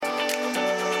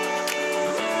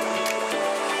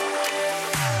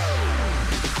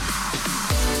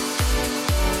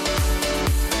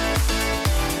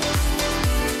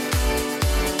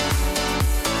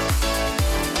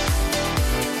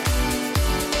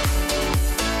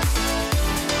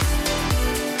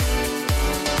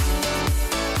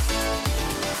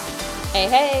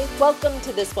Hey, welcome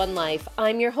to This One Life.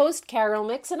 I'm your host, Carol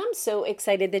Mix, and I'm so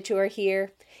excited that you are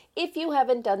here. If you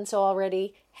haven't done so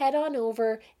already, head on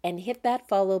over and hit that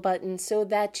follow button so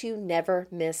that you never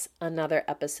miss another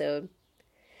episode.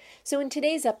 So in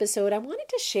today's episode, I wanted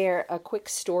to share a quick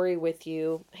story with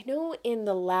you. I know in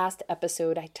the last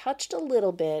episode, I touched a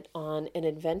little bit on an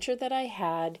adventure that I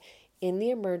had in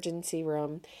the emergency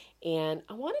room, and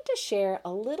I wanted to share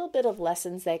a little bit of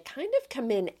lessons that kind of come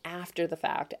in after the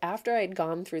fact, after I'd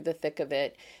gone through the thick of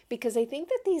it, because I think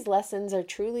that these lessons are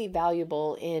truly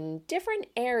valuable in different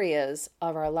areas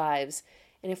of our lives.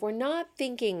 And if we're not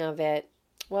thinking of it,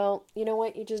 well, you know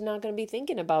what? You're just not going to be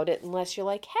thinking about it unless you're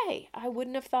like, hey, I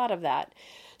wouldn't have thought of that.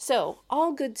 So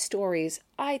all good stories,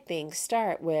 I think,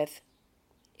 start with,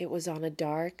 it was on a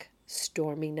dark,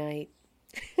 stormy night.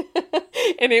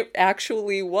 And it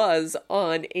actually was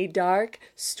on a dark,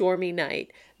 stormy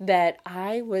night that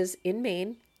I was in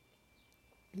Maine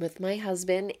with my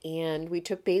husband, and we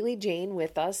took Bailey Jane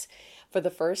with us for the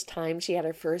first time. She had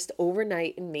her first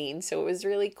overnight in Maine, so it was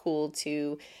really cool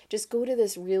to just go to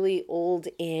this really old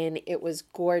inn. It was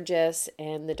gorgeous,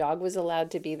 and the dog was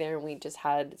allowed to be there, and we just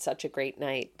had such a great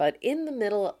night. But in the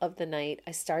middle of the night,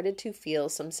 I started to feel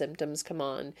some symptoms come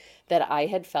on that I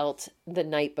had felt the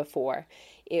night before.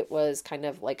 It was kind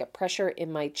of like a pressure in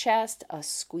my chest, a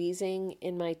squeezing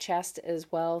in my chest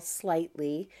as well,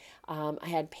 slightly. I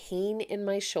had pain in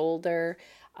my shoulder.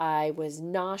 I was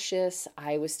nauseous.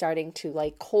 I was starting to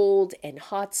like cold and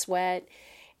hot sweat.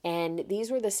 And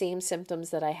these were the same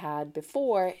symptoms that I had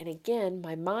before. And again,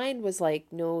 my mind was like,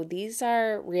 no, these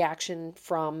are reaction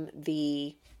from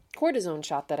the cortisone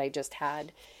shot that I just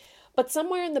had. But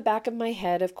somewhere in the back of my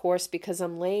head, of course, because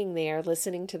I'm laying there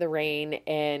listening to the rain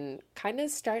and kind of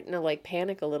starting to like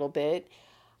panic a little bit,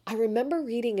 I remember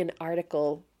reading an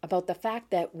article about the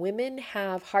fact that women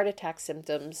have heart attack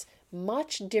symptoms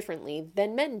much differently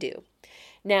than men do.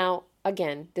 Now,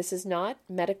 again, this is not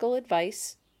medical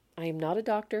advice. I am not a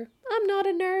doctor. I'm not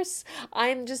a nurse.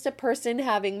 I'm just a person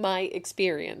having my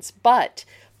experience. But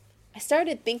I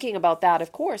started thinking about that,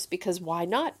 of course, because why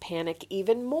not panic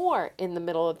even more in the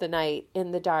middle of the night,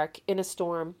 in the dark, in a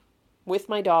storm, with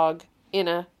my dog,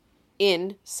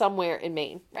 in somewhere in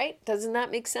Maine, right? Doesn't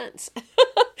that make sense?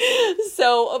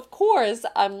 So, of course,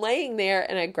 I'm laying there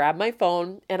and I grab my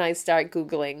phone and I start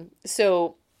Googling.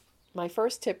 So, my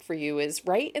first tip for you is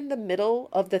right in the middle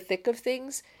of the thick of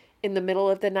things, in the middle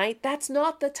of the night, that's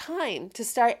not the time to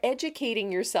start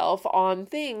educating yourself on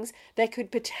things that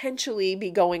could potentially be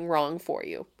going wrong for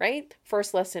you, right?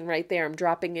 First lesson right there, I'm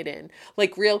dropping it in.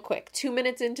 Like real quick, 2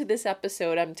 minutes into this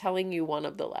episode, I'm telling you one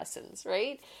of the lessons,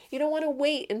 right? You don't want to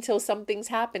wait until something's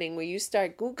happening where you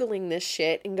start Googling this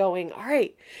shit and going, all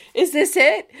right, is this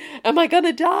it? Am I going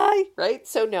to die? Right?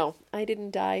 So no, I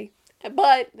didn't die.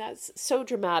 But that's so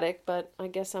dramatic, but I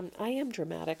guess I am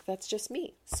dramatic. That's just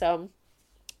me. So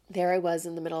there I was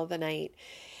in the middle of the night,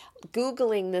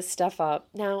 Googling this stuff up.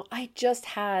 Now, I just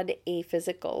had a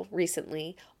physical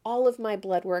recently. All of my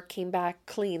blood work came back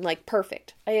clean, like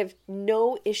perfect. I have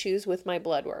no issues with my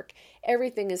blood work.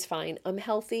 Everything is fine. I'm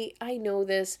healthy. I know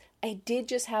this. I did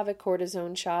just have a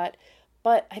cortisone shot,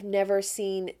 but I've never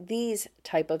seen these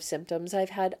type of symptoms.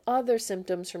 I've had other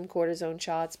symptoms from cortisone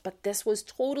shots, but this was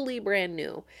totally brand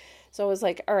new. So I was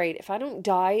like, all right, if I don't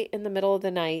die in the middle of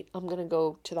the night, I'm going to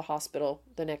go to the hospital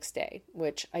the next day,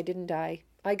 which I didn't die.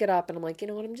 I get up and I'm like, you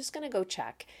know what, I'm just going to go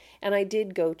check. And I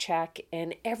did go check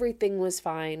and everything was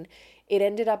fine. It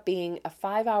ended up being a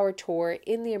 5-hour tour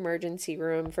in the emergency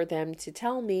room for them to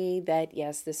tell me that,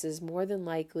 yes, this is more than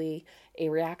likely a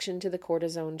reaction to the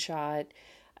cortisone shot.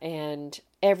 And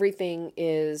everything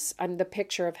is, I'm the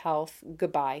picture of health,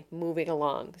 goodbye, moving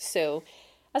along. So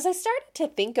as I started to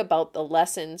think about the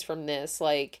lessons from this,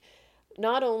 like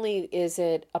not only is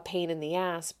it a pain in the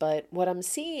ass, but what I'm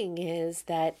seeing is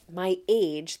that my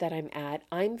age that I'm at,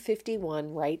 I'm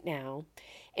 51 right now.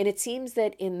 And it seems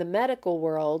that in the medical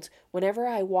world, whenever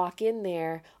I walk in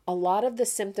there, a lot of the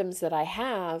symptoms that I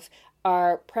have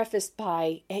are prefaced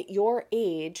by, at your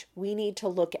age, we need to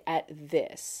look at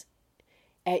this.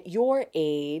 At your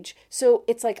age. So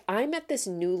it's like I'm at this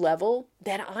new level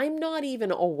that I'm not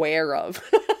even aware of.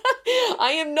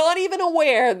 I am not even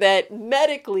aware that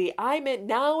medically I'm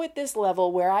now at this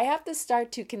level where I have to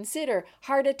start to consider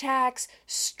heart attacks,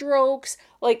 strokes,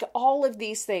 like all of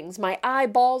these things. My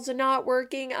eyeballs are not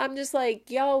working. I'm just like,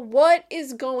 yo, what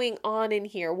is going on in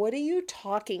here? What are you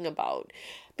talking about?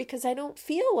 Because I don't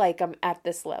feel like I'm at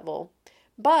this level.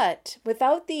 But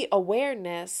without the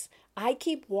awareness, I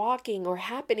keep walking or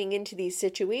happening into these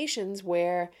situations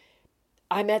where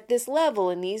I'm at this level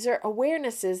and these are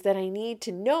awarenesses that I need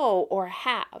to know or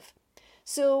have.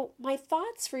 So my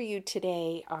thoughts for you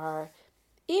today are,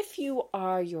 if you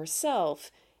are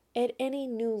yourself at any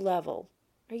new level,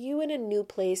 are you in a new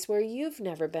place where you've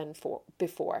never been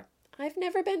before? I've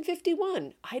never been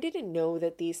 51. I didn't know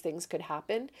that these things could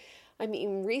happen. I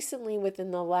mean, recently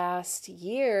within the last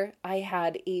year, I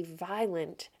had a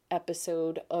violent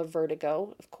episode of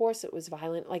vertigo. Of course, it was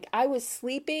violent. Like, I was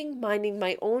sleeping, minding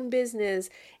my own business,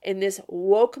 and this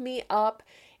woke me up,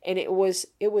 and it was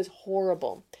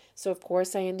horrible. So of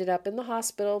course, I ended up in the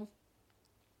hospital,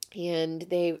 and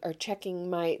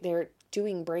they're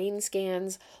doing brain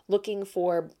scans looking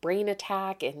for brain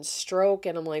attack and stroke,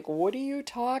 and I'm like, what are you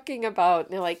talking about?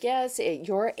 And they're like, yes, at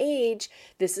your age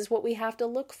this is what we have to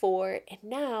look for. And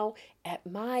now at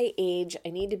my age I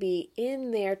need to be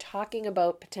in there talking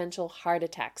about potential heart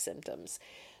attack symptoms.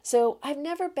 So I've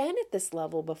never been at this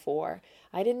level before.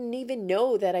 I didn't even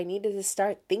know that I needed to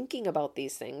start thinking about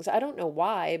these things. I don't know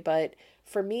why, but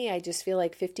for me, I just feel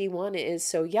like 51 is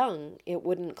so young, it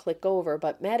wouldn't click over.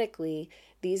 But medically,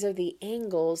 these are the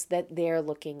angles that they're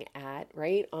looking at,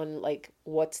 right? On like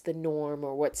what's the norm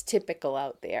or what's typical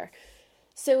out there.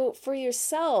 So for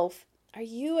yourself, are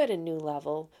you at a new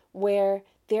level where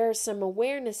there are some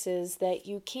awarenesses that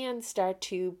you can start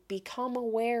to become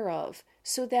aware of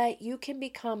so that you can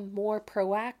become more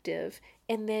proactive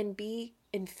and then be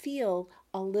and feel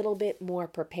a little bit more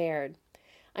prepared?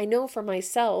 I know for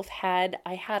myself, had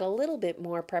I had a little bit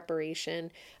more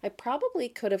preparation, I probably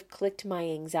could have clicked my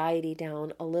anxiety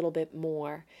down a little bit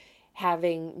more,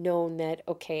 having known that,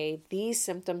 okay, these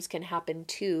symptoms can happen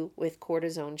too with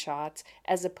cortisone shots,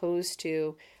 as opposed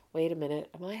to, wait a minute,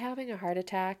 am I having a heart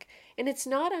attack? And it's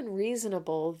not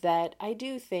unreasonable that I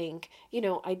do think,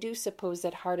 I do suppose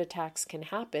that heart attacks can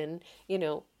happen,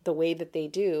 the way that they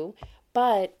do.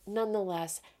 But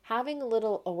nonetheless, having a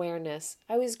little awareness,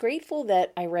 I was grateful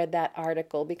that I read that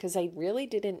article because I really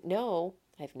didn't know.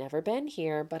 I've never been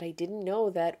here, but I didn't know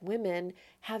that women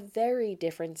have very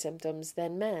different symptoms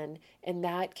than men, and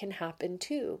that can happen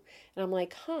too. And I'm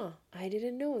like, I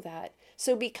didn't know that.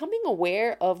 So becoming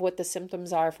aware of what the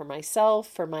symptoms are for myself,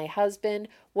 for my husband,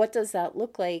 what does that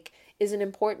look like, is an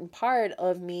important part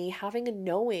of me having a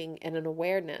knowing and an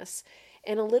awareness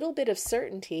and a little bit of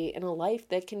certainty in a life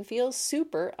that can feel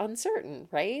super uncertain,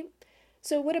 right?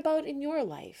 So what about in your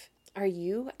life? Are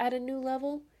you at a new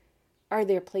level? Are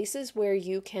there places where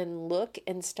you can look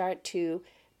and start to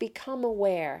become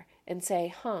aware and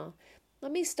say,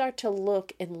 let me start to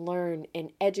look and learn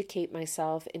and educate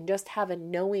myself and just have a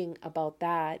knowing about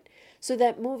that, so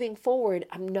that moving forward,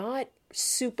 I'm not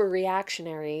super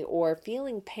reactionary or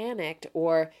feeling panicked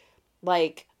or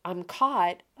like I'm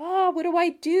caught. What do I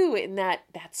do in that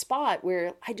spot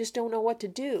where I just don't know what to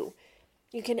do?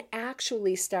 You can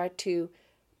actually start to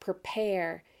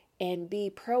prepare and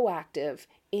be proactive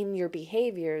in your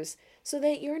behaviors so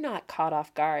that you're not caught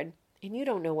off guard and you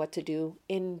don't know what to do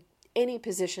in any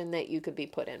position that you could be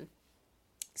put in.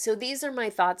 So these are my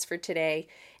thoughts for today.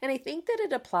 And I think that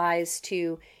it applies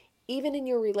to even in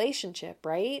your relationship,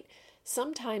 right?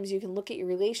 Sometimes you can look at your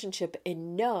relationship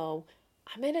and know,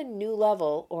 I'm at a new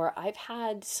level, or I've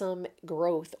had some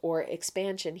growth or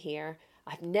expansion here.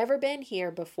 I've never been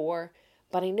here before,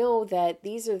 but I know that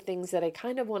these are things that I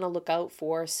kind of want to look out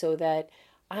for so that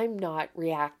I'm not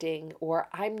reacting or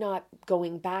I'm not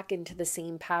going back into the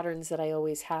same patterns that I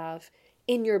always have.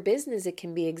 In your business, it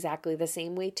can be exactly the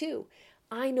same way too.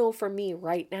 I know for me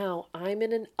right now, I'm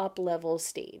in an up level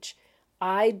stage.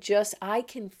 I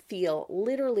can feel,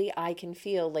 literally I can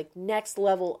feel like next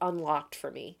level unlocked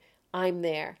for me. I'm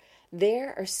there.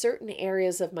 There are certain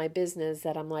areas of my business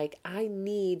that I'm like, I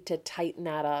need to tighten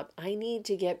that up. I need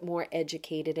to get more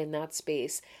educated in that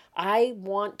space. I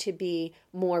want to be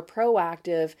more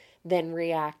proactive than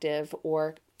reactive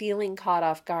or feeling caught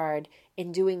off guard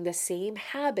and doing the same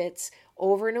habits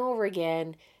over and over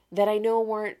again that I know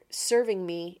weren't serving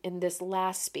me in this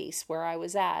last space where I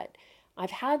was at.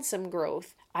 I've had some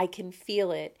growth. I can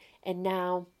feel it. And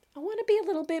now I want to be a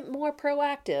little bit more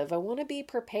proactive. I want to be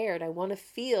prepared. I want to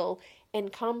feel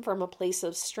and come from a place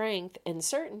of strength and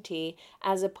certainty,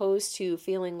 as opposed to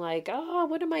feeling like,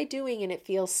 what am I doing? And it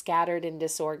feels scattered and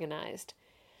disorganized.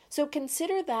 So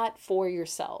consider that for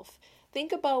yourself.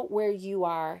 Think about where you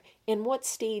are and what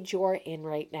stage you're in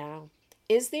right now.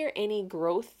 Is there any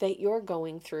growth that you're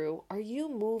going through? Are you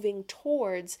moving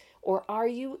towards, or are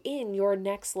you in your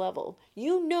next level?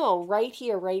 You know right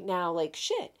here, right now, like,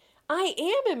 shit, I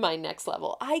am in my next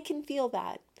level. I can feel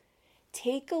that.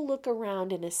 Take a look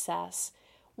around and assess.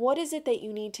 What is it that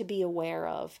you need to be aware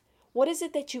of? What is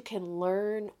it that you can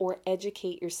learn or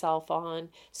educate yourself on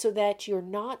so that you're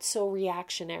not so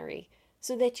reactionary,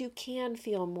 so that you can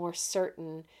feel more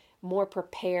certain, more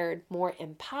prepared, more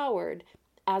empowered,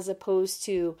 as opposed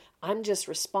to I'm just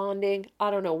responding,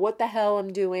 I don't know what the hell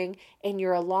I'm doing, and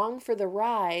you're along for the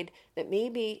ride that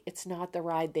maybe it's not the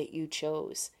ride that you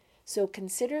chose. So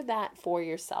consider that for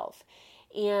yourself.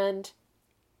 And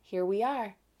here we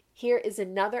are. Here is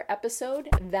another episode.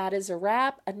 That is a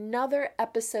wrap. Another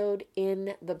episode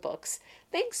in the books.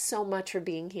 Thanks so much for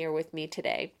being here with me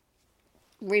today.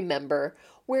 Remember,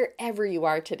 wherever you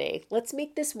are today, let's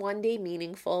make this one day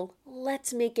meaningful.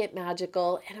 Let's make it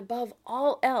magical. And above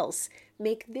all else,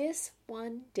 make this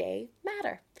one day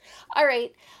matter. All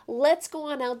right, let's go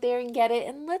on out there and get it,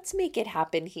 and let's make it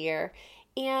happen here.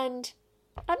 And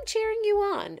I'm cheering you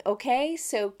on, okay?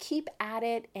 So keep at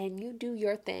it and you do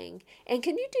your thing. And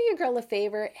can you do your girl a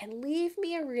favor and leave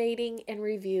me a rating and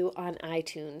review on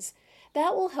iTunes?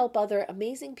 That will help other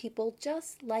amazing people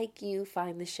just like you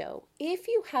find the show. If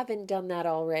you haven't done that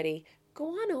already, go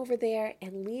on over there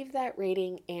and leave that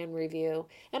rating and review.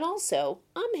 And also,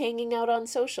 I'm hanging out on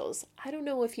socials. I don't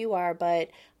know if you are, but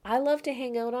I love to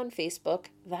hang out on Facebook.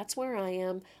 That's where I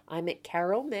am. I'm at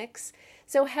Carol Mix.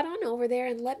 So head on over there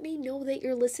and let me know that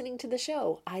you're listening to the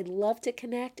show. I'd love to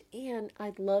connect and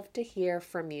I'd love to hear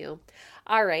from you.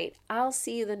 All right, I'll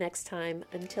see you the next time.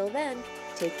 Until then,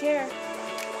 take care.